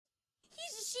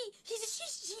she. He's a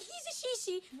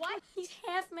she. What? He's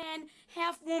half man,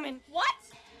 half woman. What?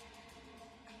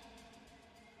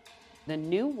 The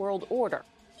New World Order.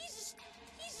 He's a she.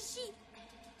 He's a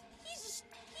she.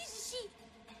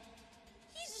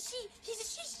 He's a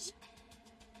she.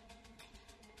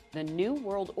 The New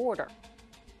World Order.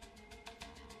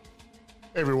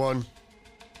 Hey everyone,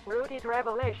 Rudy's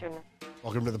Revelation.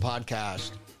 welcome to the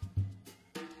podcast.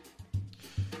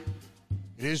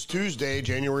 It is Tuesday,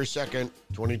 January 2nd,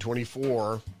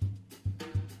 2024.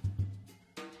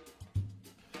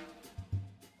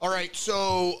 All right,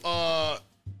 so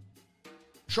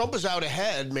Trump is out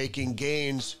ahead, making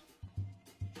gains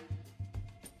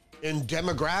in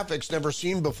demographics never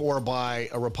seen before by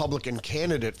a Republican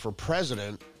candidate for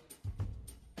president.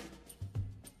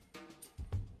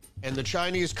 And the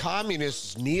Chinese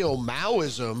Communists'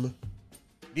 neo-Maoist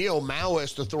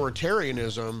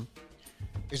authoritarianism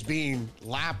is being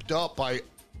lapped up by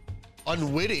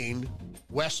unwitting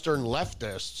Western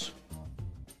leftists.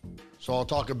 So I'll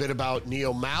talk a bit about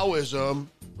neo-Maoism,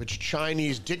 which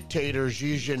Chinese dictator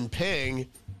Xi Jinping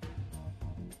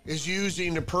is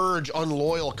using to purge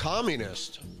unloyal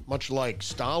communists, much like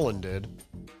Stalin did.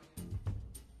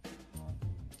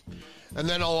 And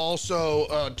then I'll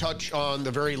also touch on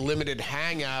the very limited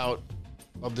hangout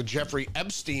of the Jeffrey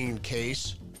Epstein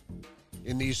case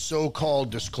in these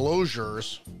so-called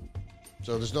disclosures.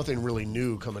 So there's nothing really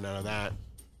new coming out of that.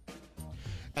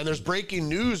 And there's breaking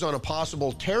news on a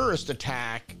possible terrorist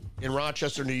attack in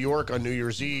Rochester, New York on New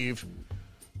Year's Eve.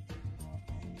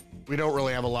 We don't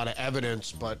really have a lot of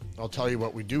evidence, but I'll tell you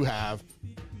what we do have.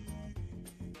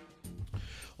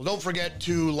 Well, don't forget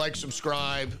to like,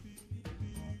 subscribe,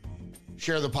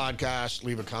 share the podcast,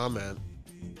 leave a comment.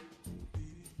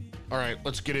 All right,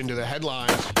 let's get into the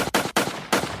headlines.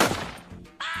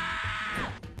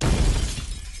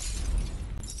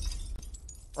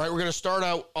 All right, we're going to start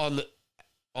out on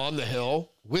the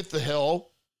Hill, with the Hill.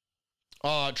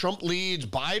 Trump leads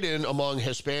Biden among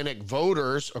Hispanic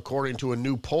voters, according to a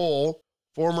new poll.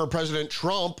 Former President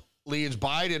Trump leads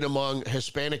Biden among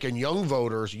Hispanic and young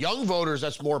voters. Young voters,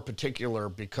 that's more particular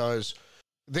because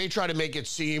they try to make it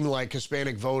seem like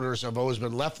Hispanic voters have always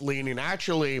been left-leaning.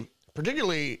 Actually,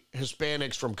 particularly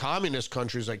Hispanics from communist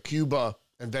countries like Cuba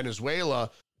and Venezuela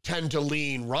tend to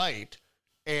lean right.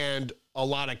 And a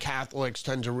lot of Catholics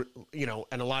tend to,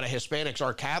 and a lot of Hispanics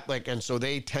are Catholic, and so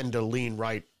they tend to lean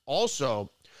right also.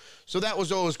 So that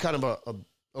was always kind of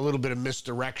a little bit of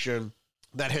misdirection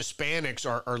that Hispanics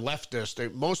are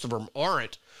leftist. Most of them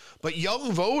aren't. But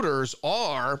young voters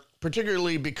are,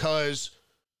 particularly because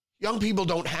young people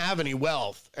don't have any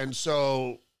wealth. And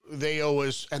so they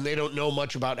don't know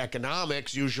much about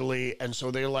economics usually. And so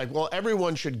they're like, well,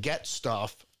 everyone should get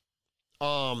stuff.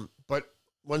 But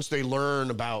once they learn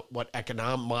about what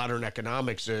modern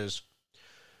economics is,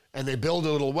 and they build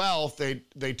a little wealth,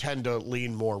 they tend to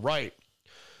lean more right.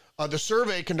 The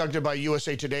survey conducted by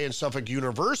USA Today and Suffolk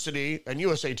University, and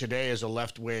USA Today is a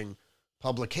left-wing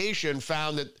publication,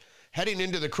 found that heading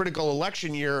into the critical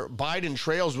election year, Biden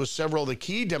trails with several of the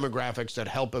key demographics that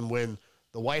help him win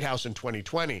the White House in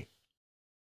 2020.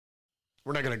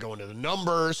 We're not going to go into the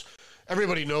numbers.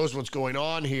 Everybody knows what's going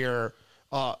on here.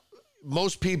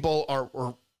 Most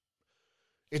people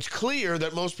it's clear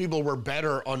that most people were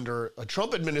better under a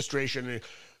Trump administration.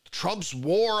 Trump's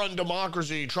war on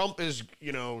democracy. Trump is,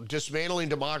 dismantling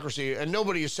democracy. And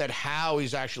nobody has said how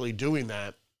he's actually doing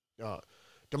that.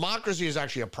 Democracy is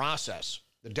actually a process,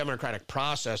 the democratic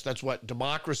process. That's what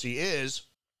democracy is.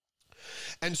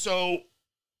 And so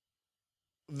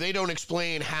they don't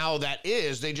explain how that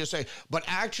is. They just say, but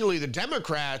actually the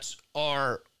Democrats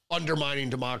are undermining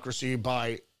democracy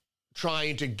by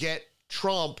trying to get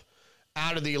Trump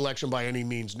out of the election by any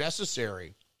means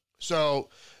necessary. So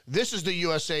this is the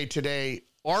USA Today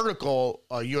article,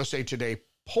 USA Today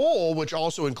poll, which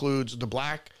also includes the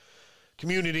black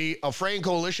community. A fraying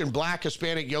coalition, black,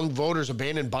 Hispanic, young voters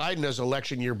abandon Biden as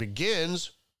election year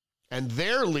begins. And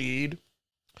their lead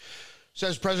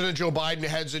says President Joe Biden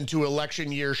heads into election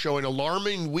year showing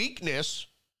alarming weakness.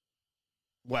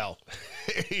 Well,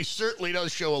 he certainly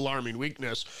does show alarming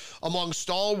weakness among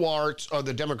stalwarts of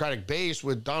the Democratic base,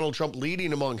 with Donald Trump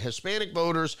leading among Hispanic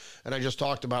voters. And I just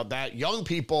talked about that. Young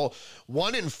people,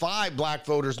 1 in 5 black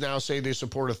voters now say they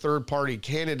support a third-party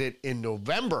candidate in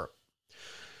November.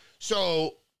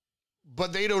 So,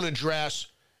 but they don't address,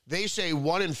 they say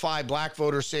 1 in 5 black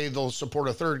voters say they'll support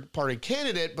a third-party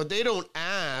candidate, but they don't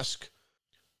ask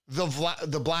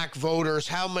the black voters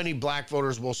how many black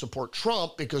voters will support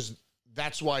Trump, because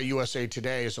that's why USA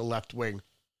Today is a left-wing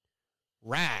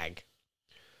rag.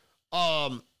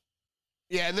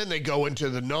 Yeah, and then they go into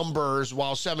the numbers.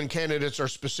 While 7 candidates are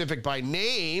specific by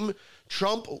name,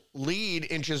 Trump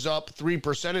lead inches up 3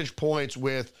 percentage points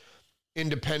with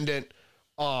independent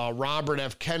Robert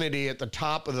F. Kennedy at the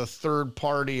top of the third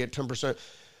party at 10%.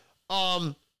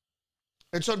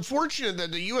 It's unfortunate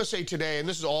that the USA Today, and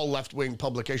this is all left-wing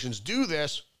publications, do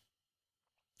this.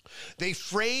 They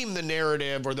frame the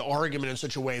narrative or the argument in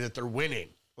such a way that they're winning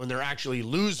when they're actually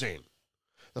losing.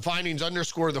 The findings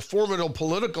underscore the formidable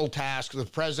political task the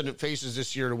president faces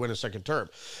this year to win a second term.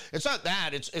 It's not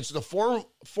that. It's the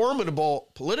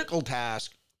formidable political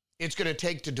task it's going to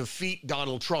take to defeat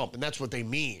Donald Trump, and that's what they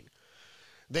mean.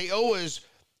 They always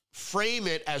frame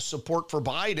it as support for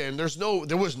Biden.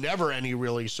 There was never any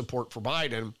really support for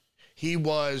Biden. He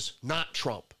was not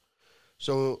Trump.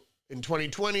 So in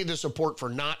 2020, the support for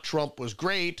not Trump was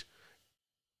great.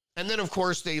 And then, of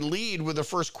course, they lead with the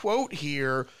first quote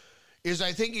here is,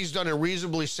 I think he's done a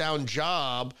reasonably sound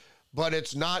job, but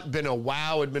it's not been a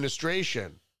wow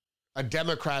administration. A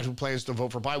Democrat who plans to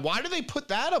vote for Biden. Why do they put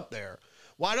that up there?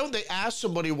 Why don't they ask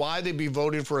somebody why they'd be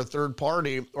voting for a third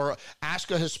party, or ask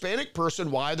a Hispanic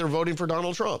person why they're voting for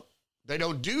Donald Trump? They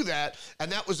don't do that,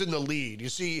 and that was in the lead. You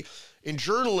see, in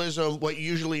journalism, what you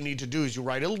usually need to do is you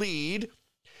write a lead,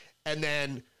 and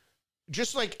then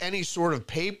just like any sort of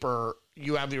paper,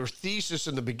 you have your thesis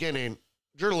in the beginning.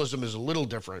 Journalism is a little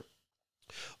different.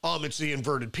 It's the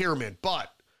inverted pyramid,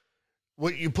 but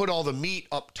what you put all the meat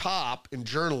up top in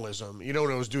journalism. You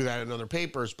don't always do that in other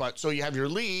papers, but so you have your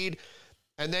lead,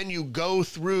 and then you go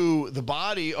through the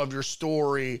body of your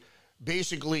story,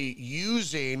 basically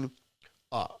using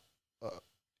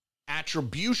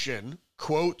attribution,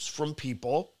 quotes from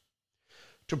people,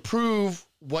 to prove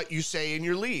what you say in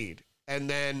your lead. And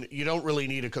then you don't really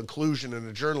need a conclusion in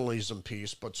a journalism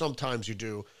piece, but sometimes you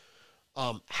do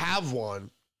have one.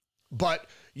 But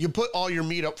you put all your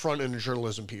meat up front in a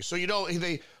journalism piece. So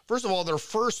first of all, their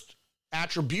first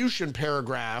attribution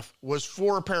paragraph was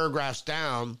 4 paragraphs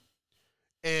down,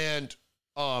 and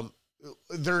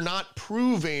they're not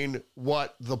proving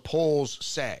what the polls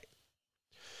say.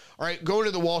 All right, going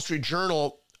to the Wall Street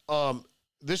Journal.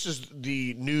 This is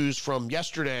the news from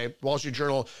yesterday. Wall Street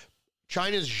Journal.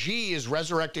 China's Xi is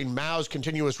resurrecting Mao's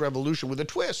continuous revolution with a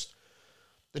twist.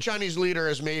 The Chinese leader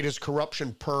has made his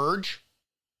corruption purge.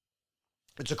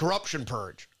 It's a corruption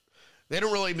purge. They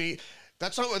don't really mean,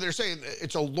 that's not what they're saying.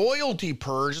 It's a loyalty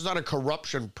purge. It's not a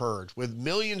corruption purge. With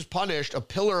millions punished, a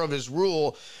pillar of his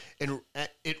rule, and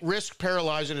it risked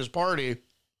paralyzing his party.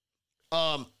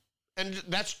 And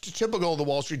that's typical of the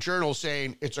Wall Street Journal,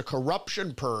 saying it's a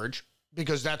corruption purge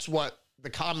because that's what the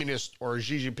communist or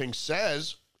Xi Jinping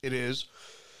says it is.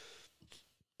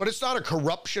 But it's not a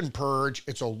corruption purge.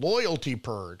 It's a loyalty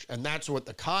purge. And that's what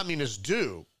the communists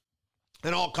do.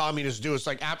 And all communists do. It's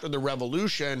like after the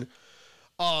revolution,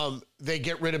 they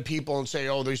get rid of people and say,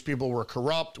 oh, these people were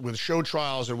corrupt with show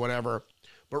trials and whatever.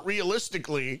 But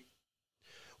realistically,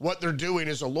 what they're doing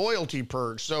is a loyalty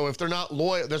purge. So if they're not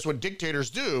loyal, that's what dictators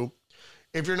do.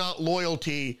 If you're not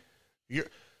loyalty, you're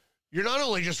not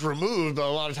only just removed, but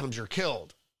a lot of times you're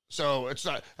killed. So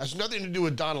has nothing to do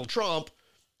with Donald Trump.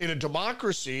 In a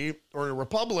democracy or in a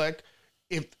republic,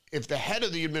 if the head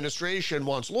of the administration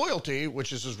wants loyalty,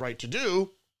 which is his right to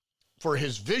do for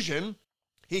his vision,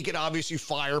 he can obviously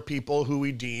fire people who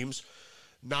he deems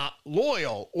not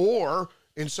loyal, or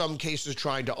in some cases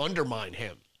trying to undermine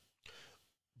him.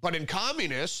 But in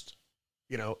communist,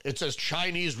 it says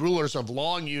Chinese rulers have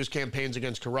long used campaigns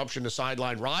against corruption to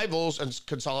sideline rivals and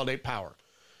consolidate power.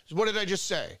 So what did I just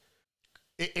say?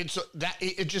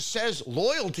 It just says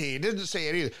loyalty. It didn't say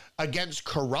anything against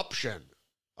corruption.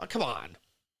 Oh, come on.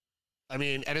 I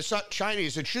mean, and it's not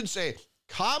Chinese. It should say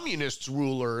communist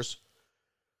rulers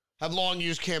have long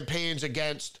used campaigns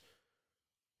against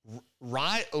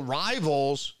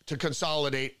rivals to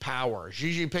consolidate power.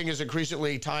 Xi Jinping is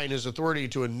increasingly tying his authority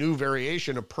to a new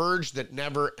variation, a purge that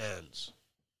never ends.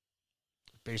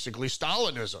 Basically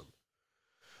Stalinism.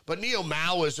 But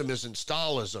neo-Maoism isn't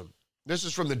Stalinism. This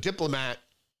is from The Diplomat,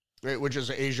 which is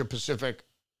an Asia-Pacific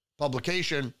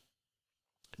publication.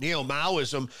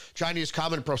 Neo-Maoism, Chinese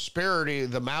common prosperity,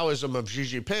 the Maoism of Xi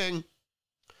Jinping.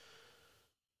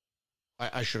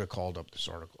 I should have called up this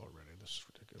article already. This is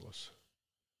ridiculous.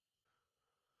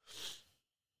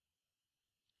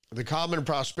 The common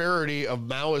prosperity of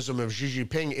Maoism of Xi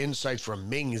Jinping, insights from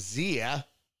Ming Zia.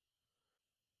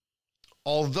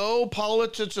 Although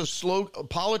politics of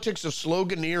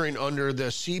sloganeering under the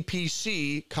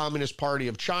CPC, Communist Party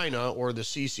of China, or the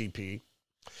CCP,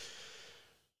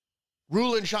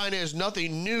 rule in China is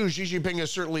nothing new. Xi Jinping has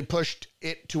certainly pushed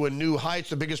it to a new heights.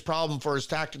 The biggest problem for his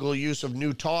tactical use of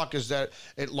new talk is that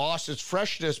it lost its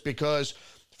freshness because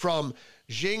from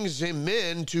Xi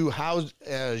Jinping to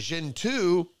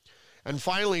Jintu, and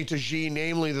finally to Xi,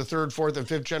 namely the third, fourth, and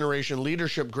fifth generation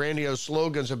leadership, grandiose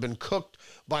slogans have been cooked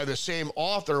by the same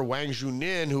author, Wang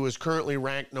Zhunin, who is currently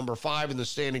ranked number 5 in the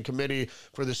standing committee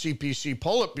for the CPC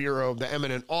Politburo. The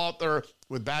eminent author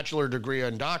with bachelor degree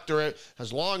and doctorate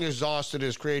has long exhausted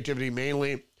his creativity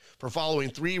mainly for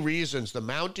following 3 reasons. The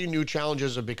mounting new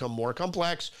challenges have become more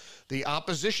complex. The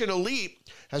opposition elite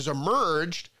has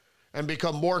emerged and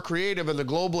become more creative, and the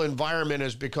global environment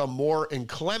has become more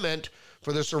inclement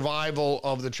for the survival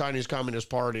of the Chinese Communist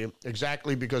Party,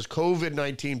 exactly because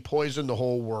COVID-19 poisoned the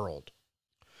whole world.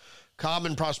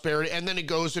 Common prosperity, and then it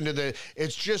goes into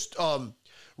it's just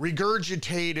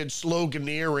regurgitated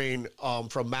sloganeering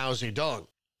from Mao Zedong.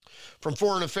 From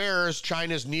Foreign Affairs,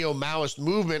 China's neo-Maoist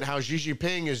movement, how Xi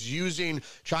Jinping is using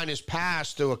China's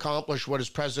past to accomplish what his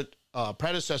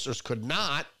predecessors could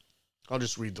not. I'll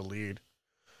just read the lead.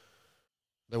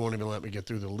 They won't even let me get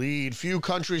through the lead. Few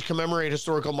countries commemorate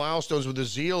historical milestones with the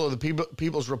zeal of the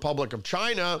People's Republic of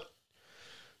China,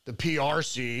 the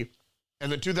PRC,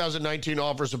 and the 2019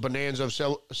 offers a bonanza of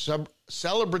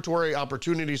celebratory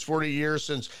opportunities 40 years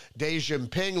since Deng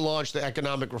Xiaoping launched the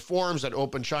economic reforms that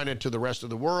opened China to the rest of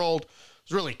the world.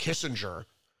 It's really Kissinger.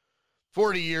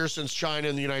 40 years since China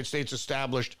and the United States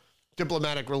established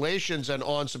diplomatic relations, and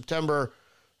on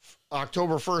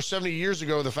October 1st, 70 years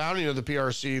ago, the founding of the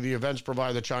PRC, the events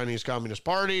provide the Chinese Communist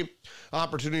Party.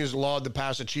 Opportunities laud the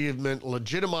past achievement,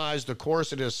 legitimize the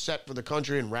course it has set for the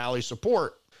country, and rally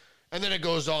support. And then it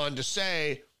goes on to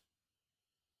say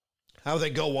how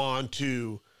they go on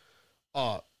to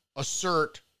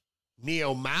assert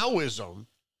neo-Maoism,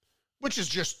 which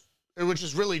is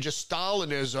really just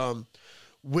Stalinism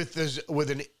with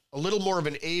a little more of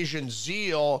an Asian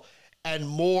zeal and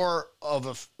more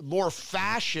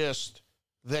fascist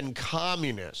than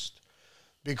communist,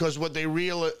 because what they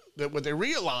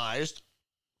realized,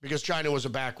 because China was a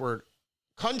backward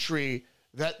country,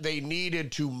 that they needed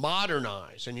to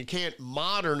modernize, and you can't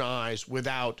modernize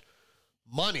without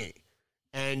money,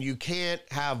 and you can't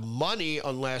have money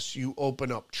unless you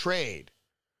open up trade.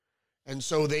 And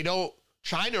so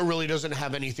China really doesn't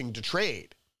have anything to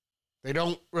trade. They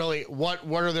don't really, what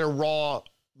are their raw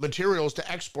materials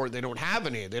to export? They don't have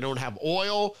any. They don't have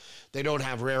oil. They don't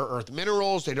have rare earth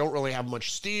minerals. They don't really have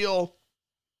much steel.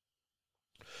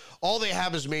 All they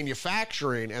have is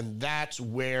manufacturing, and that's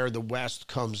where the West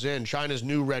comes in. China's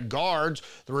new Red Guards,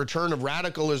 the return of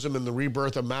radicalism and the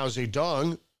rebirth of Mao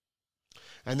Zedong.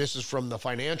 And this is from the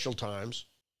Financial Times.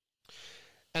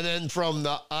 And then from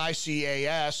the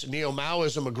ICAS,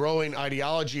 neo-Maoism, a growing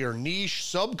ideology or niche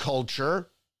subculture.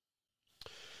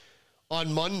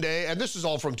 On Monday, and this is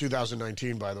all from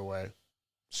 2019, by the way,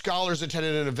 scholars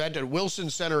attended an event at Wilson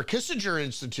Center Kissinger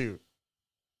Institute.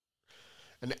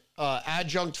 An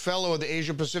adjunct fellow of the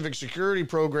Asia Pacific Security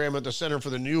Program at the Center for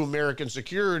the New American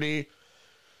Security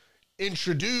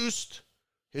introduced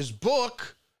his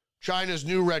book, China's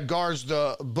New Red Guards.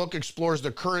 The book explores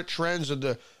the current trends of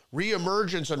the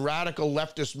reemergence and radical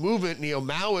leftist movement,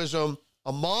 neo-Maoism,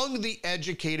 among the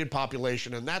educated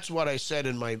population. And that's what I said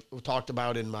talked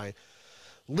about in my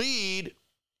lead,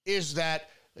 is that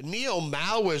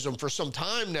neo-Maoism for some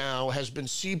time now has been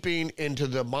seeping into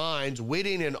the minds,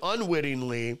 witting and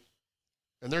unwittingly,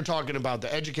 and they're talking about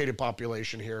the educated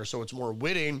population here, so it's more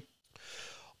witting,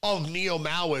 of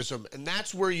neo-Maoism. And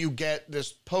that's where you get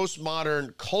this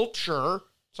postmodern culture,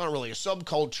 it's not really a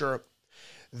subculture,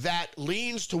 that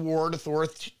leans toward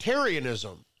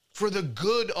authoritarianism for the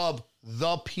good of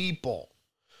the people,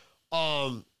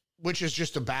 which is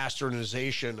just a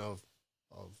bastardization of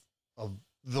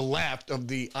the left, of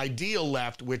the ideal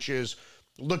left, which is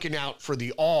looking out for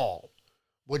the all,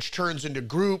 which turns into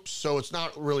groups. So it's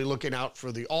not really looking out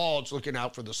for the all, it's looking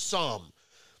out for the some.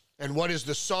 And what is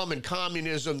the sum in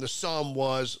communism? The sum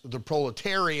was the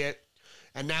proletariat,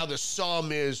 and now the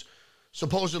sum is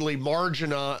supposedly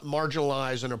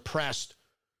marginalized and oppressed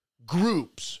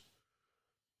groups.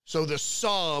 So the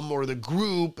sum or the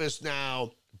group is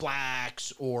now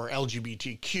blacks or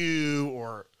LGBTQ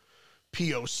or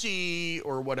POC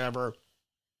or whatever.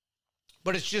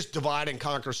 But it's just divide and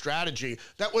conquer strategy.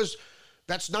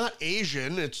 That's not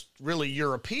Asian, it's really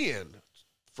European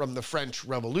from the French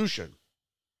Revolution,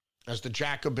 as the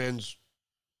Jacobins,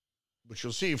 which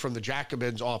you'll see from the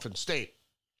Jacobins often state.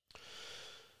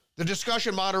 The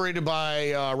discussion, moderated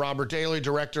by Robert Daly,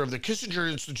 director of the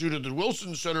Kissinger Institute at the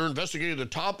Wilson Center, investigated the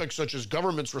topics such as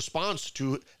government's response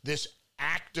to this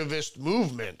activist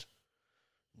movement,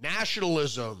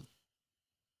 nationalism.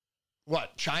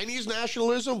 What, Chinese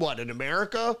nationalism? What, in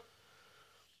America?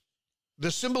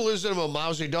 the symbolism of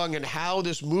Mao Zedong and how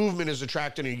this movement is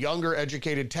attracting a younger,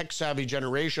 educated, tech-savvy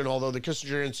generation, although the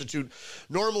Kissinger Institute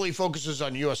normally focuses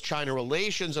on U.S.-China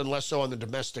relations and less so on the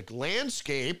domestic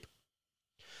landscape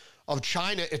of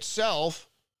China itself.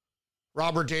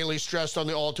 Robert Daly stressed on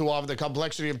the all too often the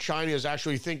complexity of China is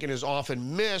actually thinking is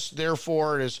often missed.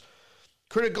 Therefore, it is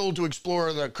critical to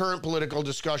explore the current political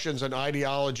discussions and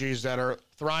ideologies that are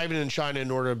thriving in China in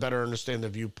order to better understand the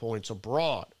viewpoints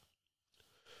abroad.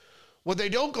 What they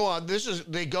don't go on,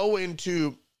 they go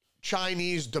into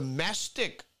Chinese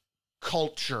domestic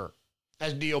culture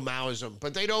as neo-Maoism,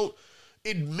 but they don't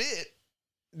admit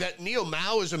that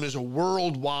neo-Maoism is a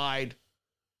worldwide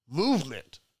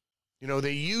movement. You know,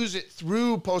 they use it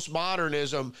through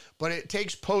postmodernism, but it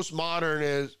takes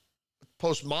postmodern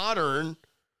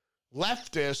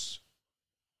leftists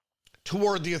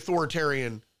toward the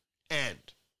authoritarian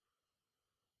end.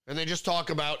 And they just talk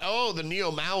about, oh, the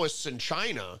neo-Maoists in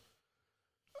China.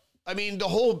 I mean, the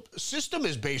whole system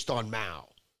is based on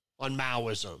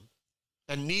Maoism.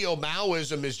 And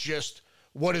neo-Maoism is just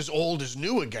what is old is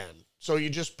new again. So you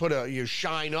just you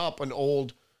shine up an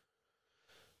old,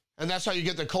 and that's how you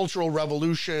get the Cultural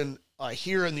Revolution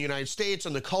here in the United States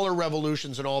and the color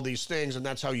revolutions and all these things. And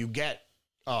that's how you get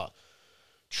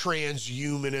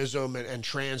transhumanism and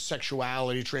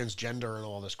transsexuality, transgender, and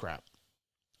all this crap.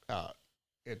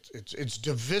 It's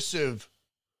divisive.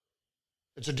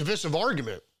 It's a divisive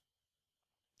argument.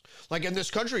 Like in this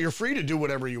country, you're free to do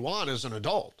whatever you want as an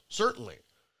adult, certainly.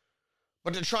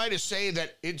 But to try to say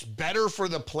that it's better for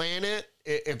the planet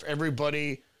if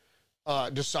everybody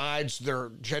decides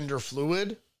they're gender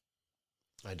fluid,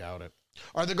 I doubt it.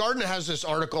 All right, The Garden has this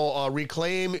article,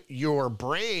 Reclaim Your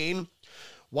Brain,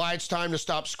 Why It's Time to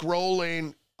Stop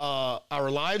Scrolling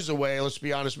Our Lives Away. Let's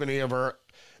be honest, many of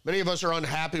us are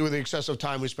unhappy with the excessive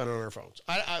time we spend on our phones.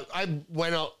 I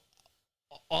went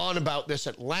on about this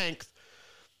at length.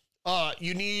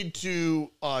 You need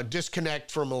to disconnect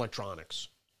from electronics.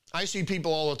 I see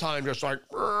people all the time just like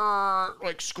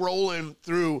scrolling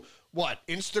through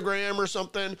Instagram or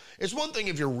something. It's one thing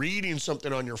if you're reading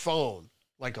something on your phone,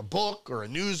 like a book or a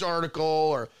news article,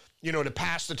 or, you know, to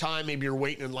pass the time. Maybe you're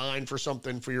waiting in line for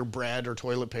something for your bread or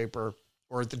toilet paper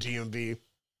or at the DMV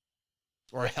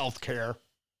or healthcare.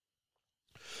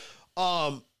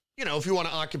 You know, if you want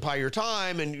to occupy your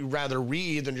time and you'd rather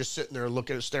read than just sitting there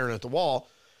staring at the wall,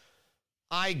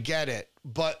 I get it.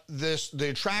 But the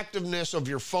attractiveness of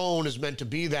your phone is meant to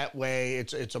be that way.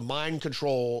 It's a mind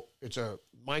control. It's a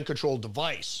mind control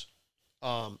device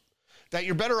that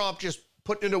you're better off just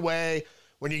putting it away.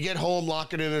 When you get home,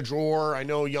 lock it in a drawer. I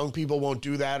know young people won't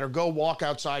do that. Or go walk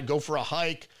outside, go for a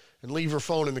hike, and leave your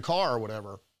phone in the car or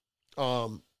whatever.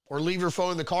 Or leave your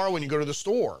phone in the car when you go to the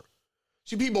store.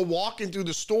 See people walking through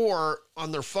the store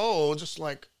on their phones. It's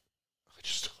like, I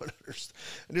just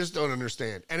don't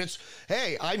understand. And it's,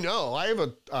 hey, I know I have a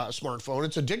smartphone.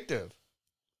 It's addictive.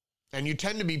 And you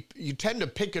tend to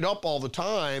pick it up all the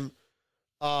time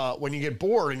when you get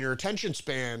bored and your attention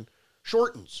span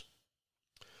shortens.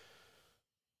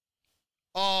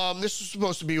 This is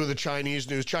supposed to be with the Chinese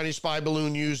news. Chinese spy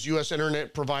balloon used U.S.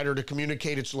 internet provider to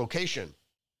communicate its location.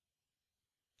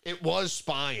 It was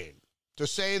spying. To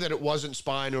say that it wasn't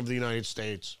spying over the United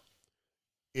States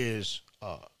is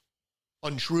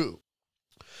untrue.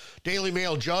 Daily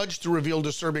Mail judge to reveal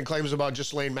disturbing claims about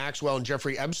Ghislaine Maxwell and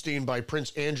Jeffrey Epstein by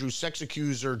Prince Andrew's sex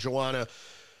accuser, Joanna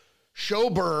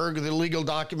Schoberg. The legal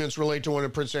documents relate to one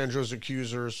of Prince Andrew's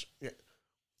accusers.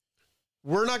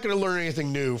 We're not going to learn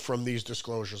anything new from these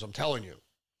disclosures, I'm telling you.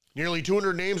 Nearly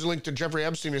 200 names linked to Jeffrey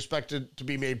Epstein expected to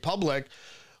be made public.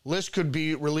 List could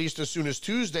be released as soon as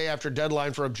Tuesday after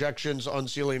deadline for objections,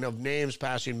 unsealing of names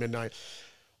passing midnight.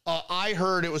 I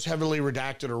heard it was heavily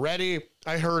redacted already.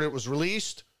 I heard it was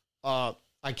released. I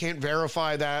can't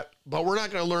verify that, but we're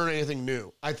not going to learn anything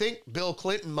new. I think Bill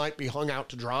Clinton might be hung out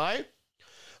to dry,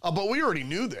 but we already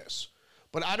knew this.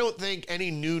 But I don't think any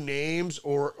new names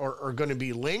are going to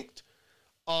be linked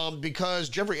because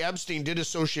Jeffrey Epstein did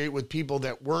associate with people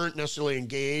that weren't necessarily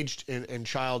engaged in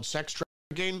child sex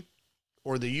trafficking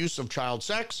or the use of child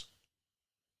sex.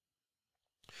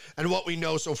 And what we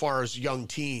know so far is young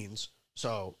teens.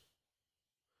 So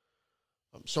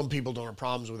some people don't have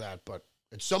problems with that, but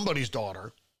it's somebody's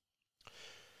daughter.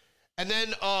 And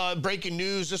then breaking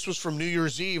news, this was from New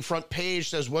Year's Eve. Front page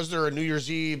says, was there a New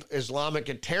Year's Eve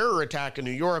Islamic terror attack in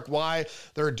New York? Why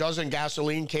there are a dozen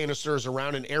gasoline canisters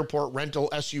around an airport rental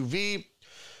SUV.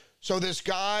 So this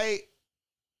guy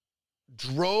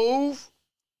drove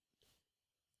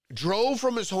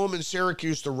from his home in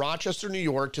Syracuse to Rochester, New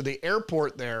York, to the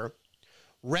airport there,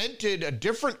 rented a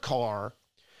different car,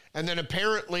 And then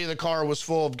apparently the car was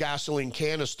full of gasoline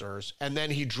canisters. And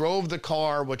then he drove the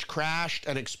car, which crashed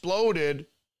and exploded,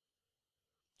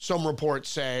 some reports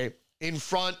say, in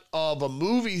front of a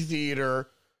movie theater,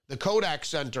 the Kodak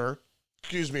Center,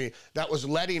 that was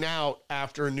letting out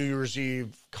after a New Year's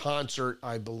Eve concert,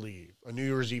 I believe, a New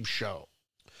Year's Eve show.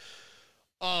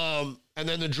 And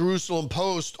then the Jerusalem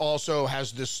Post also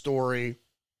has this story.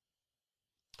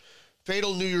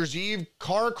 Fatal New Year's Eve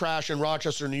car crash in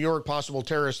Rochester, New York. Possible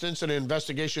terrorist incident.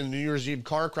 Investigation of the New Year's Eve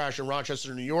car crash in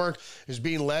Rochester, New York is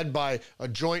being led by a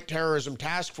joint terrorism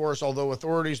task force, although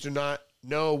authorities do not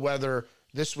know whether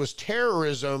this was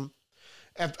terrorism.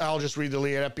 I'll just read the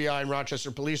lead. FBI and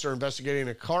Rochester police are investigating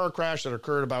a car crash that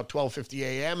occurred about 12:50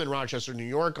 a.m. in Rochester, New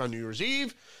York on New Year's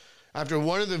Eve, after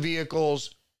one of the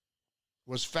vehicles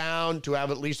was found to have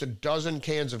at least a dozen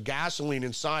cans of gasoline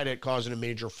inside it, causing a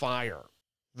major fire.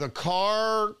 The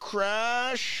car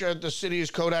crash at the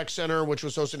city's Kodak Center, which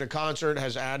was hosting a concert,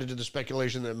 has added to the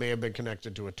speculation that it may have been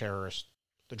connected to a terrorist.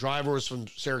 The driver was from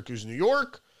Syracuse, New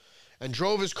York, and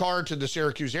drove his car to the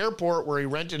Syracuse airport, where he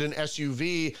rented an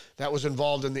SUV that was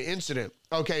involved in the incident.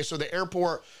 Okay, so the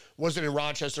airport wasn't in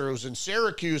Rochester, it was in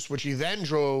Syracuse, which he then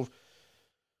drove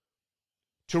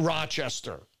to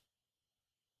Rochester.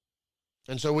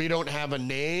 And so we don't have a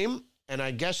name, and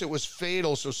I guess it was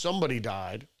fatal, so somebody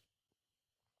died.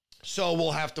 So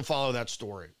we'll have to follow that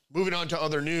story. Moving on to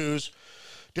other news.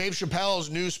 Dave Chappelle's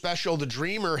new special, The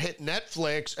Dreamer, hit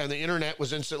Netflix, and the internet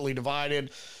was instantly divided.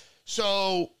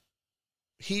 So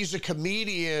he's a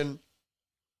comedian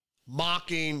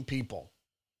mocking people.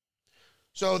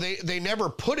 So they never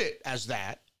put it as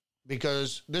that,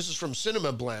 because this is from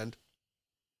Cinema Blend.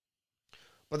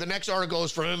 But the next article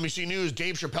is from NBC News.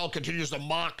 Dave Chappelle continues to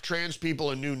mock trans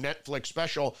people in new Netflix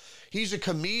special. He's a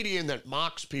comedian that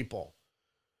mocks people.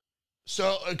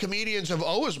 So comedians have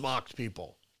always mocked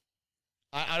people.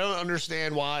 I don't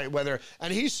understand why,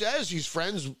 and he says he's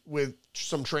friends with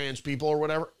some trans people or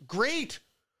whatever. Great.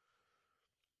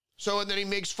 So, and then he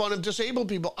makes fun of disabled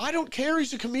people. I don't care.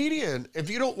 He's a comedian. If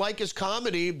you don't like his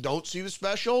comedy, don't see the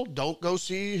special. Don't go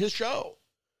see his show.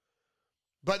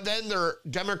 But then there are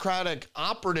Democratic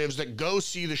operatives that go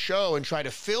see the show and try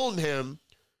to film him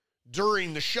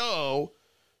during the show,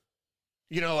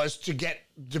 as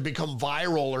to become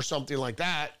viral or something like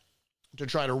that, to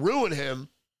try to ruin him.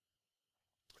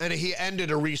 And he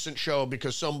ended a recent show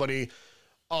because somebody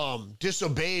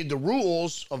disobeyed the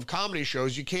rules of comedy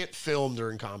shows. You can't film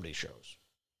during comedy shows.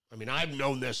 I mean, I've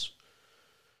known this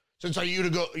since I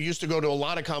used to go to a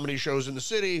lot of comedy shows in the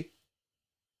city,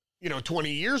 20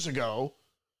 years ago.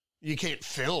 You can't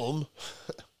film,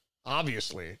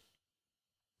 obviously.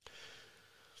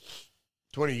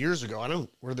 20 years ago,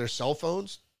 were there cell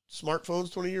phones,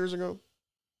 smartphones 20 years ago?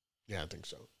 Yeah, I think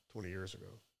so. 20 years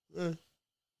ago.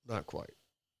 Not quite.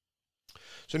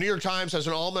 So New York Times has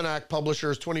an almanac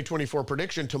publisher's 2024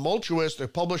 prediction. Tumultuous, the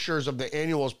publishers of the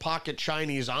annual's pocket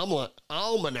Chinese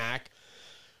almanac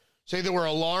say they were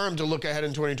alarmed to look ahead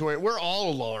in 2020. We're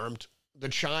all alarmed. The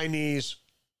Chinese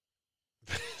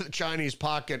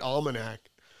pocket almanac.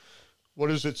 What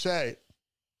does it say?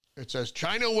 It says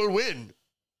China will win.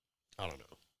 I don't know.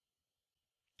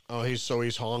 Oh,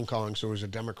 he's Hong Kong, so he's a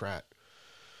Democrat.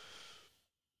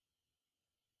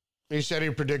 He said he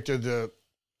predicted the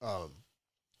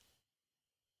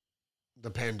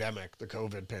pandemic, the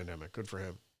COVID pandemic. Good for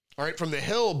him. All right, from The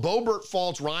Hill, Boebert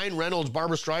faults Ryan Reynolds,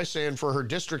 Barbara Streisand for her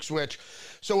district switch.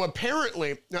 So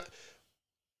apparently, now,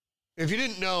 if you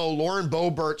didn't know, Lauren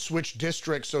Boebert switched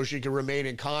districts so she could remain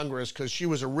in Congress because she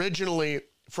was originally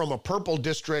from a purple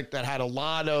district that had a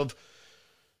lot of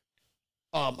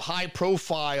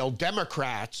high-profile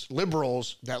Democrats,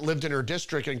 liberals, that lived in her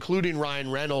district, including Ryan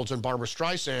Reynolds and Barbara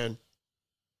Streisand.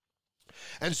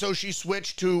 And so she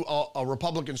switched to a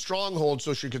Republican stronghold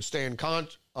so she could stay in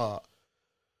Congress,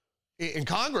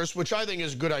 which I think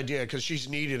is a good idea because she's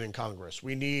needed in Congress.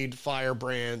 We need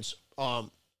firebrands,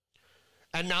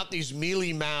 and not these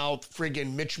mealy-mouthed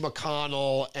friggin' Mitch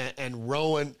McConnell and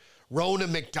Rona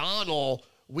McDonald.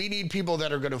 We need people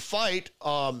that are going to fight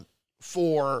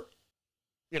for,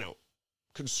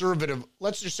 conservative,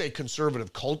 let's just say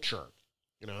conservative culture.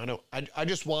 I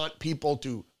just want people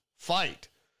to fight,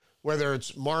 whether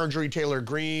it's Marjorie Taylor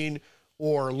Greene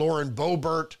or Lauren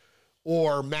Boebert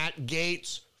or Matt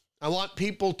Gaetz. I want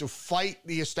people to fight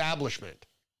the establishment.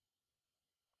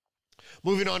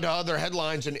 Moving on to other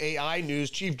headlines in AI news,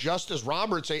 Chief Justice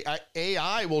Roberts say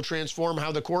AI will transform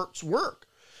how the courts work.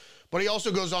 But he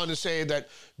also goes on to say that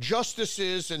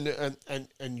justices and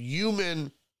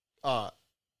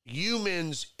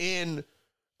humans in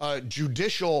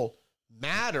judicial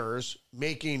matters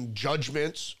making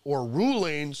judgments or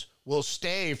rulings will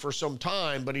stay for some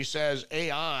time, but he says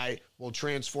AI will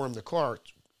transform the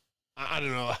court. I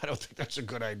don't know. I don't think that's a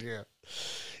good idea.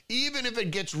 Even if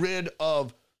it gets rid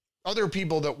of other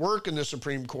people that work in the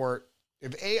Supreme Court,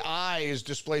 if AI is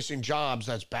displacing jobs,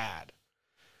 that's bad.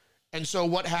 And so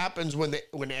what happens when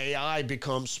AI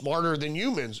becomes smarter than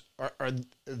humans?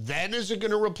 Then is it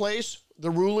going to replace the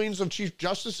rulings of chief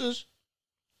justices?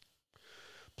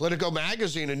 Politico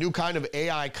magazine, a new kind of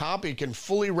AI copy can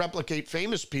fully replicate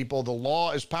famous people. The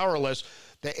law is powerless.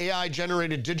 The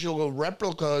AI-generated digital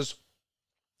replicas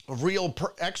of real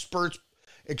experts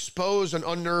expose an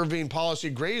unnerving policy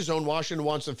gray zone. Washington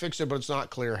wants to fix it, but it's not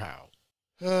clear how.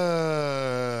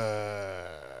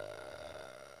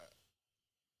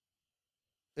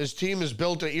 His team has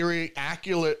built an eerie,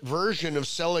 accurate version of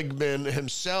Seligman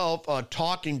himself, a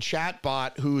talking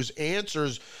chatbot whose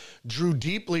answers drew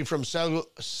deeply from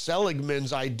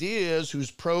Seligman's ideas,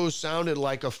 whose prose sounded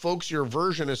like a folksier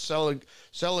version of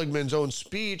Seligman's own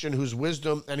speech, and whose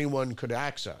wisdom anyone could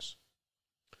access.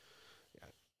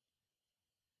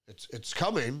 It's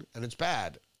coming, and it's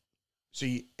bad.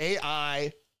 See,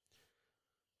 AI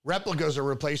replicas are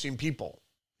replacing people.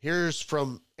 Here's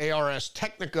from ARS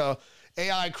Technica.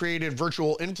 AI-created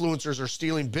virtual influencers are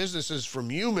stealing business from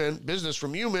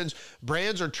humans.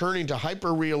 Brands are turning to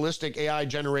hyper-realistic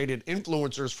AI-generated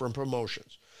influencers for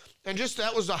promotions. And just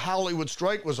that was the Hollywood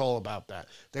strike was all about that.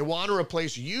 They want to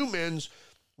replace humans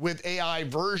with AI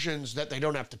versions that they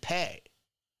don't have to pay.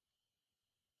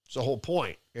 It's the whole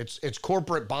point. It's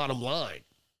corporate bottom line.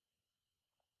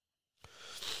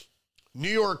 New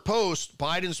York Post,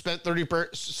 Biden spent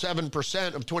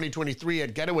 37% of 2023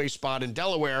 at getaway spot in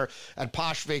Delaware, at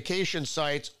posh vacation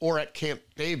sites, or at Camp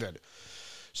David.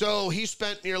 So he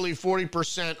spent nearly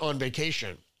 40% on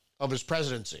vacation of his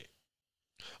presidency.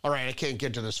 All right, I can't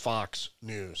get to this Fox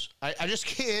News. I just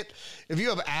can't. If you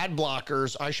have ad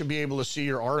blockers, I should be able to see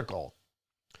your article.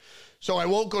 So I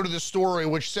won't go to the story,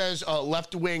 which says a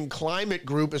left-wing climate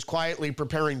group is quietly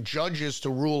preparing judges to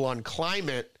rule on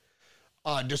climate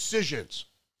decisions.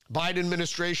 Biden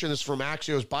administration, this is from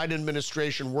Axios, Biden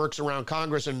administration works around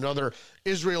Congress and another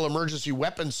Israel emergency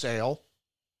weapons sale.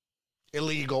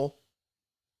 Illegal.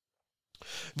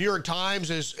 New York Times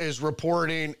is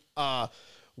reporting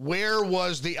where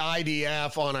was the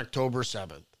IDF on October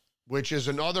 7th, which is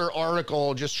another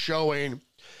article just showing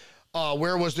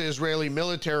where was the Israeli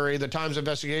military. The Times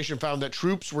investigation found that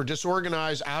troops were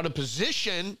disorganized, out of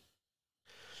position,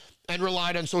 and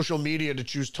relied on social media to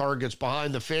choose targets.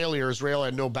 Behind the failure, Israel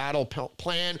had no battle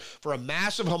plan for a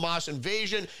massive Hamas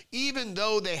invasion, even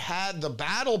though they had the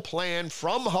battle plan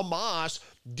from Hamas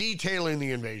detailing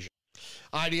the invasion.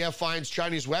 IDF finds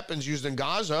Chinese weapons used in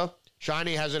Gaza.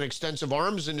 China has an extensive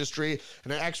arms industry,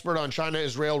 and an expert on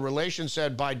China-Israel relations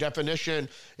said, by definition,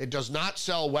 it does not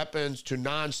sell weapons to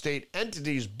non-state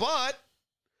entities, but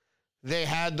they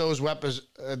had those weapons.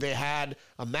 They had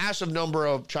a massive number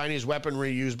of Chinese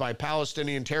weaponry used by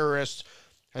Palestinian terrorists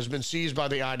has been seized by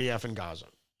the IDF in Gaza.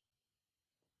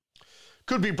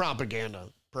 Could be propaganda,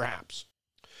 perhaps.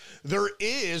 There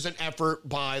is an effort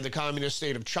by the Communist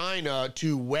state of China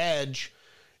to wedge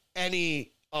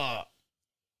any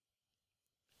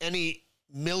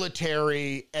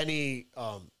military, any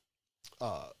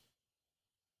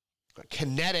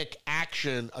kinetic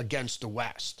action against the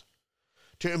West,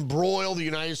 to embroil the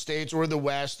United States or the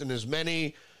West in as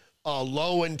many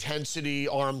low-intensity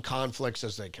armed conflicts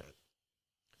as they can.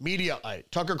 Mediaite.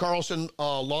 Tucker Carlson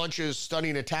launches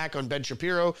stunning attack on Ben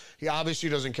Shapiro. He obviously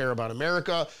doesn't care about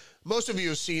America. Most of you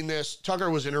have seen this. Tucker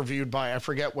was interviewed by, I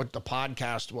forget what the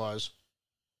podcast was,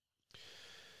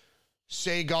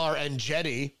 Sagar and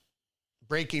Jetty,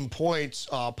 Breaking Points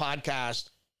podcast.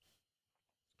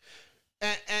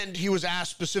 And he was asked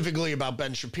specifically about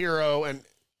Ben Shapiro, and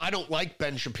I don't like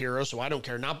Ben Shapiro, so I don't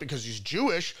care. Not because he's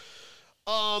Jewish,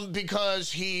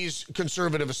 because he's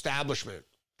conservative establishment.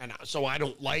 And so I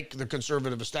don't like the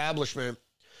conservative establishment.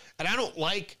 And I don't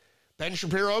like Ben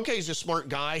Shapiro. Okay, he's a smart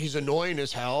guy. He's annoying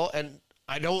as hell. And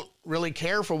I don't really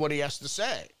care for what he has to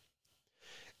say.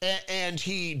 And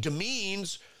he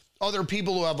demeans other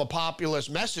people who have a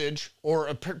populist message,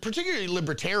 or particularly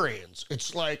libertarians.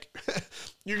 It's like,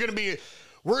 we're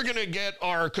going to get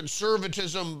our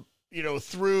conservatism,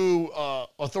 through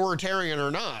authoritarian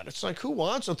or not. It's like, who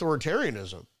wants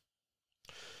authoritarianism?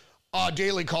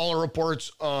 Daily Caller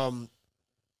reports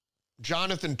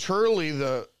Jonathan Turley,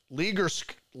 the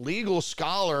legal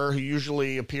scholar who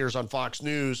usually appears on Fox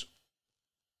News,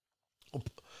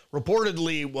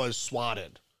 reportedly was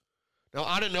swatted. Now,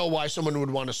 I don't know why someone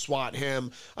would want to swat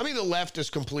him. I mean, the left is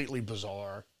completely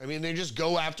bizarre. I mean, they just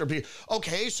go after people.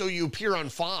 Okay, so you appear on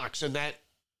Fox, and that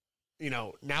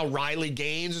now Riley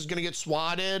Gaines is going to get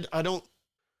swatted. I don't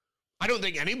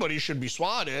think anybody should be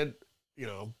swatted,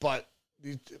 but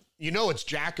it's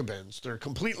Jacobins. They're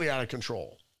completely out of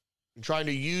control and trying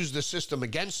to use the system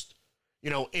against,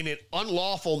 in an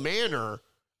unlawful manner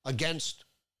against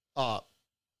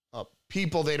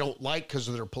people they don't like because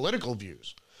of their political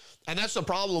views. And that's the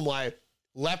problem why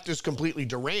left is completely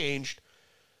deranged.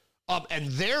 And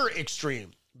they're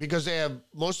extreme because they have,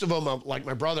 most of them, like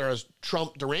my brother, has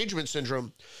Trump derangement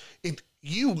syndrome. If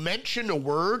you mention a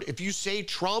word, if you say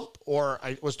Trump, or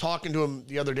I was talking to him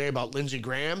the other day about Lindsey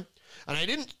Graham, and I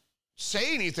didn't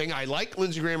say anything. I like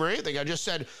Lindsey Graham or anything. I just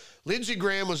said, Lindsey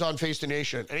Graham was on Face the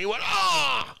Nation. And he went,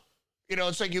 ah!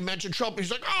 It's like you mentioned Trump.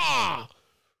 He's like, ah!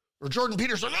 Or Jordan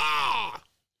Peterson, ah!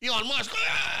 Elon Musk,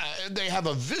 ah! And they have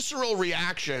a visceral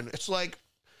reaction. It's like,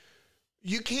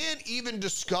 you can't even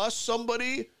discuss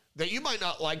somebody that you might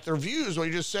not like their views when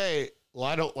you just say, well,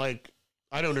 I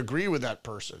don't agree with that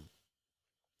person.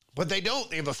 But they don't.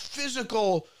 They have a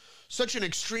physical, such an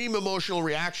extreme emotional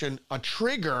reaction, a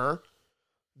trigger,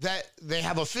 that they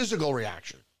have a physical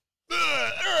reaction.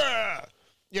 Go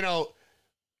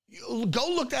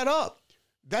look that up.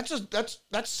 That's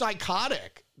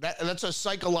psychotic. That's a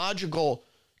psychological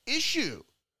issue.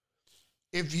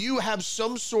 If you have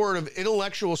some sort of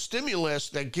intellectual stimulus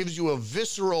that gives you a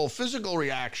visceral physical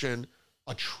reaction,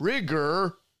 a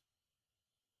trigger,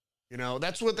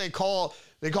 that's what they call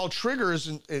triggers.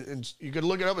 And you could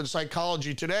look it up in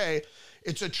Psychology Today.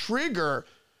 It's a trigger.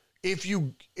 If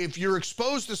you're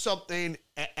exposed to something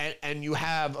and you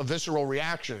have a visceral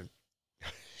reaction,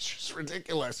 it's just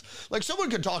ridiculous. Like, someone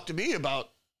could talk to me about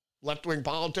left-wing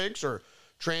politics or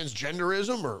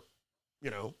transgenderism or,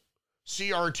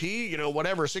 CRT,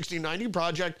 whatever, 1690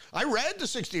 Project. I read the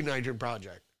 1690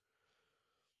 Project.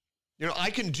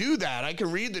 I can do that. I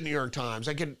can read the New York Times.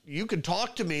 You can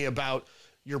talk to me about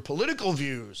your political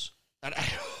views. And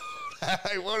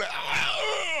I want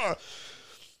to,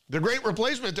 the Great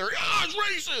Replacement theory, it's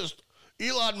racist.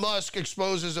 Elon Musk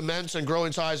exposes immense and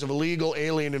growing size of illegal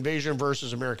alien invasion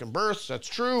versus American births. That's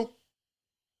true.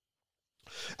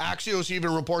 Axios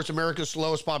even reports America's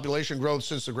slowest population growth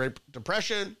since the Great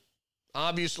Depression.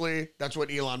 Obviously, that's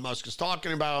what Elon Musk is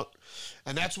talking about.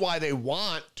 And that's why they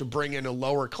want to bring in a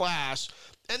lower class.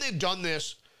 And they've done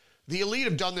this. The elite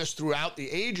have done this throughout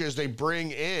the ages. They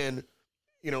bring in,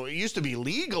 it used to be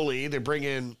legally, they bring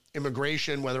in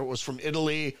immigration, whether it was from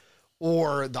Italy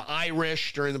or the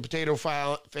Irish during the potato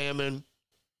famine.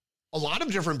 A lot of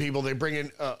different people, they bring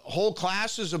in whole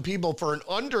classes of people for an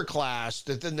underclass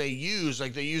that then they use,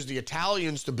 like they use the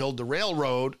Italians to build the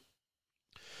railroad.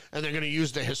 And they're going to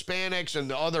use the Hispanics and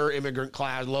the other immigrant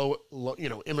class,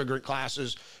 immigrant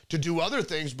classes to do other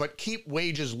things, but keep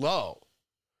wages low.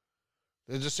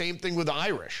 There's the same thing with the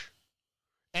Irish.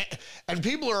 And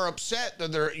people are upset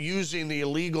that they're using the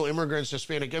illegal immigrants,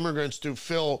 Hispanic immigrants, to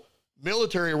fill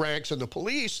military ranks in the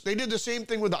police. They did the same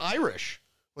thing with the Irish.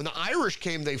 When the Irish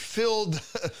came, they filled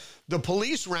the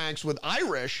police ranks with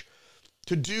Irish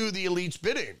to do the elite's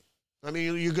bidding. I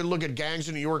mean, you can look at Gangs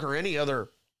of New York or any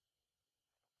other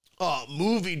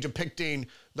movie depicting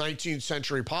 19th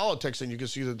century politics, and you can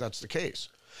see that that's the case.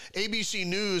 ABC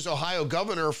News, Ohio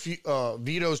governor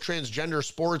vetoes transgender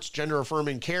sports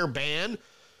gender-affirming care ban.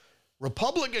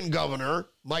 Republican governor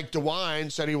Mike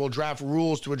DeWine said he will draft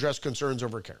rules to address concerns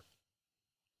over care.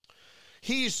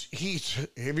 He's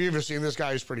have you ever seen this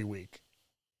guy? He's pretty weak.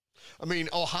 I mean,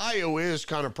 Ohio is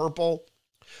kind of purple,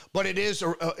 but it is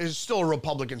still a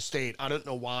Republican state. I don't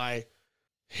know why.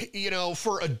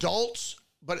 For adults.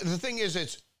 But the thing is,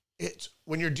 it's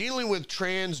when you're dealing with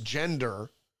transgender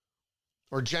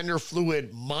or gender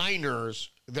fluid minors,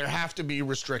 there have to be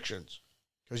restrictions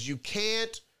because you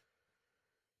can't,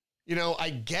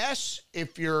 I guess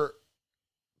if your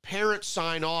parents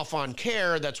sign off on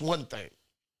care, that's one thing.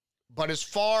 But as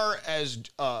far as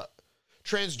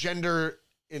transgender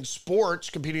in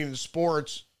sports, competing in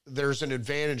sports, there's an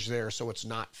advantage there. So it's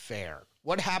not fair.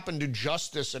 What happened to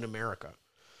justice in America?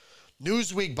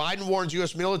 Newsweek, Biden warns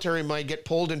U.S. military might get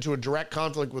pulled into a direct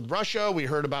conflict with Russia. We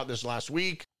heard about this last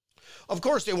week. Of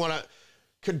course, they want to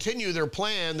continue their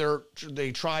plan.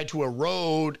 They try to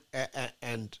erode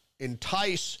and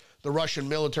entice the Russian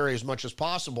military as much as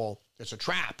possible. It's a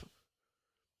trap.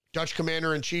 Dutch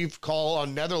commander-in-chief call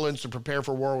on Netherlands to prepare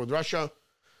for war with Russia.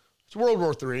 It's World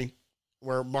War III.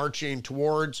 We're marching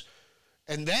towards.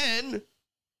 And then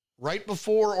right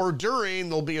before or during,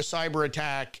 there'll be a cyber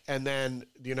attack, and then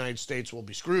the United States will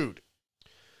be screwed.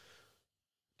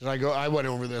 I went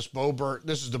over this. Boebert,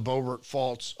 this is the Boebert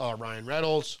faults Ryan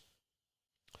Reynolds.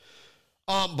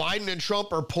 Biden and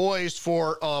Trump are poised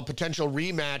for a potential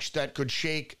rematch that could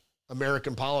shake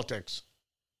American politics.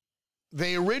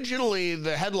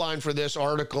 The headline for this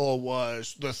article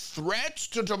was "The Threats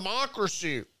to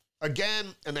Democracy."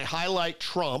 Again, and they highlight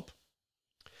Trump,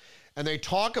 and they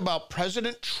talk about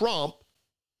President Trump.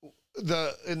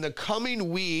 In the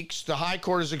coming weeks, the High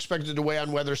Court is expected to weigh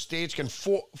on whether states can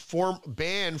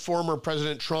ban former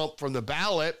President Trump from the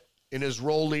ballot in his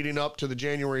role leading up to the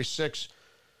January 6th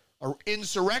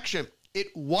insurrection. It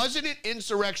wasn't an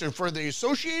insurrection. For the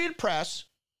Associated Press,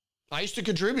 I used to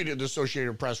contribute to the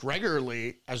Associated Press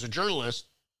regularly as a journalist.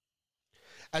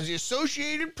 As the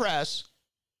Associated Press,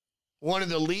 one of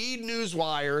the lead news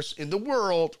wires in the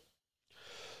world,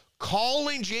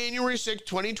 calling January 6,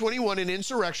 2021 an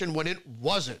insurrection when it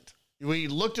wasn't. We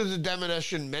looked at the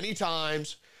definition many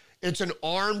times. It's an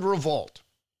armed revolt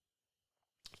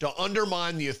to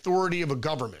undermine the authority of a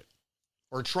government,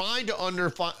 or trying to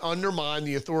undermine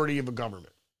the authority of a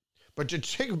government, but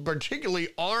particularly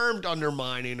armed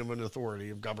undermining of an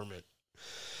authority of government.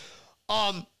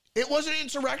 It was an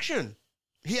insurrection.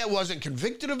 He wasn't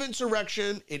convicted of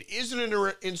insurrection. It isn't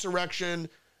an insurrection.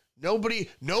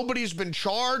 Nobody's been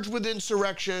charged with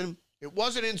insurrection. It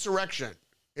wasn't insurrection.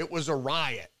 It was a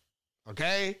riot,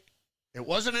 okay? It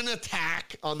wasn't an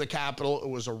attack on the Capitol. It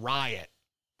was a riot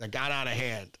that got out of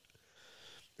hand.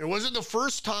 It wasn't the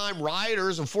first time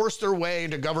rioters have forced their way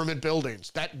into government buildings.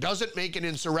 That doesn't make an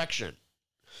insurrection.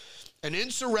 An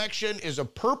insurrection is a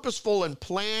purposeful and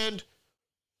planned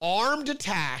armed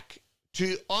attack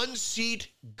to unseat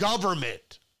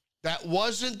government. That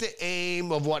wasn't the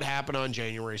aim of what happened on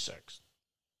January 6th.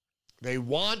 They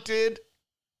wanted,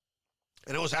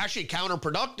 and it was actually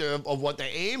counterproductive of what the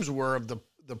aims were of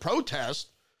the protest,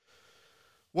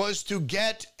 was to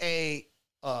get a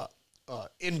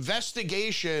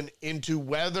investigation into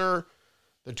whether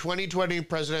the 2020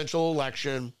 presidential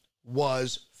election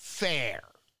was fair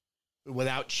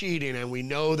without cheating. And we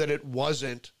know that it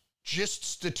wasn't. Just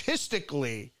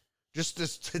statistically, just the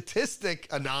statistic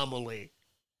anomaly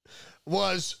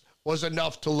was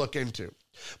enough to look into.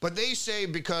 But they say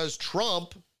because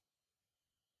Trump,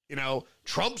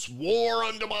 Trump's war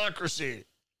on democracy.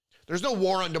 There's no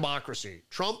war on democracy.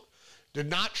 Trump did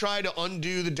not try to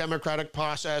undo the democratic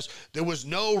process. There was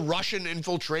no Russian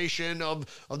infiltration of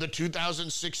the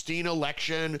 2016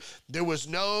 election.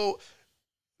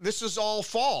 This is all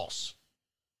false.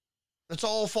 It's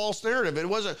all a false narrative. It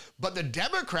wasn't, but the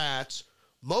Democrats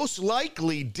most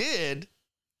likely did,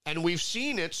 and we've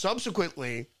seen it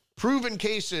subsequently, proven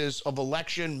cases of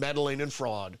election meddling and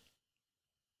fraud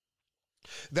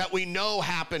that we know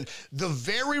happened. The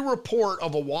very report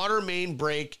of a water main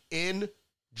break in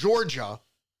Georgia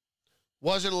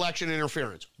was an election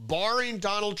interference. Barring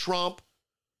Donald Trump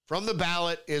from the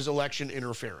ballot is election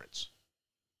interference.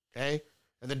 Okay?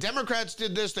 And the Democrats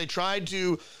did this. They tried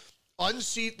to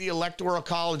unseat the Electoral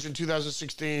College in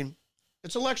 2016.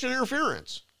 It's election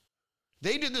interference.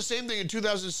 They did the same thing in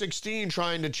 2016,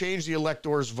 trying to change the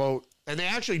electors' vote. And they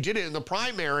actually did it in the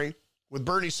primary with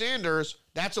Bernie Sanders.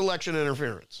 That's election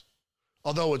interference.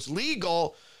 Although it's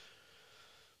legal,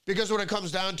 because when it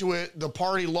comes down to it, the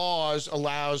party laws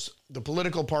allows the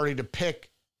political party to pick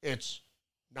its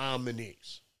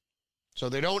nominees. So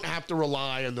they don't have to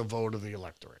rely on the vote of the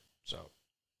electorate. So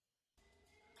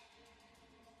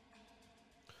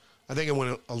I think it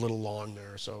went a little long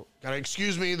there. So gotta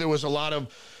excuse me. There was a lot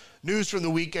of news from the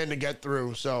weekend to get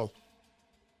through. So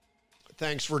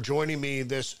thanks for joining me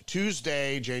this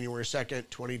Tuesday, January 2nd,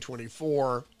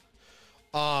 2024.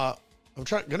 I'm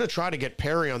going to try to get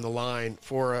Perry on the line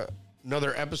for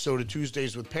another episode of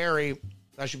Tuesdays with Perry.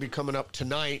 That should be coming up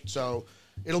tonight. So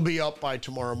it'll be up by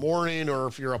tomorrow morning, or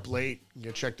if you're up late, you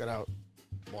can check that out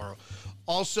tomorrow.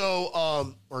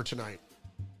 Also, or tonight,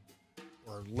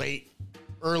 or late,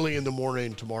 early in the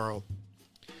morning tomorrow.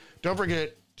 Don't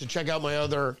forget to check out my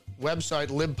other website,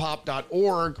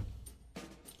 libpop.org.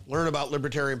 Learn about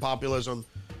libertarian populism.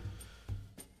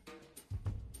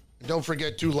 And don't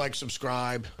forget to like,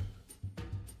 subscribe,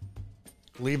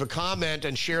 leave a comment,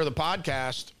 and share the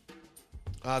podcast.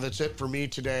 That's it for me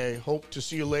today. Hope to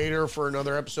see you later for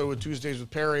another episode with Tuesdays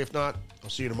with Perry. If not, I'll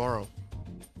see you tomorrow.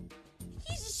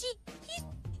 He's a she.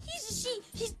 He's a she.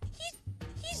 He's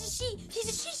a she. He's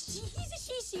a she. He's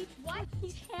a she. What?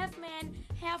 He's half man,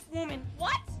 half woman.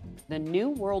 What? The New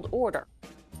World Order.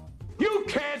 You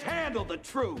can't handle the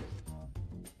truth.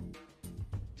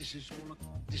 This is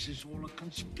all a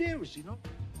conspiracy, no?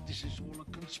 This is all a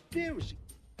conspiracy.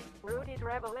 Rudy's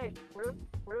Revelation.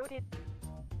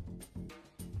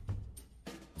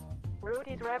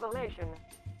 Rudy's Revelation.